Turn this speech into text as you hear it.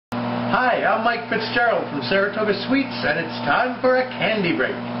Hi, I'm Mike Fitzgerald from Saratoga Sweets, and it's time for a candy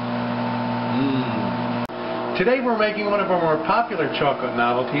break. Today we're making one of our more popular chocolate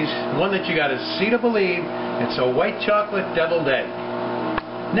novelties, one that you gotta see to believe. It's a white chocolate deviled egg.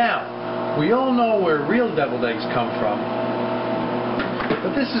 Now, we all know where real deviled eggs come from,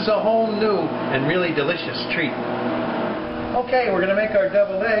 but this is a whole new and really delicious treat. Okay, we're gonna make our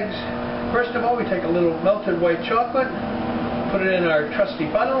deviled eggs. First of all, we take a little melted white chocolate, put it in our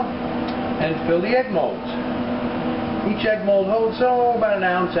trusty funnel, and fill the egg molds. Each egg mold holds about an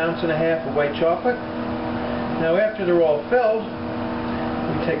ounce, ounce and a half of white chocolate. Now after they're all filled,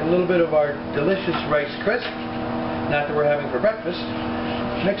 we take a little bit of our delicious Rice Crisp, not that we're having for breakfast,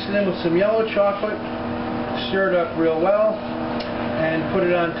 mix it in with some yellow chocolate, stir it up real well, and put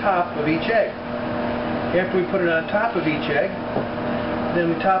it on top of each egg. After we put it on top of each egg,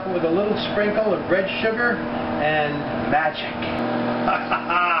 then we top it with a little sprinkle of red sugar and magic. Ha ha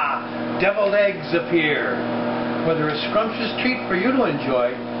ha! Deviled eggs appear! Whether a scrumptious treat for you to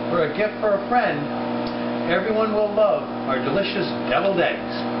enjoy or a gift for a friend, everyone will love our delicious deviled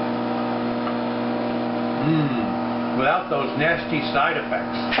eggs. Without those nasty side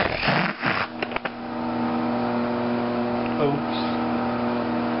effects. Oops.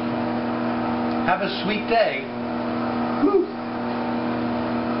 Have a sweet day.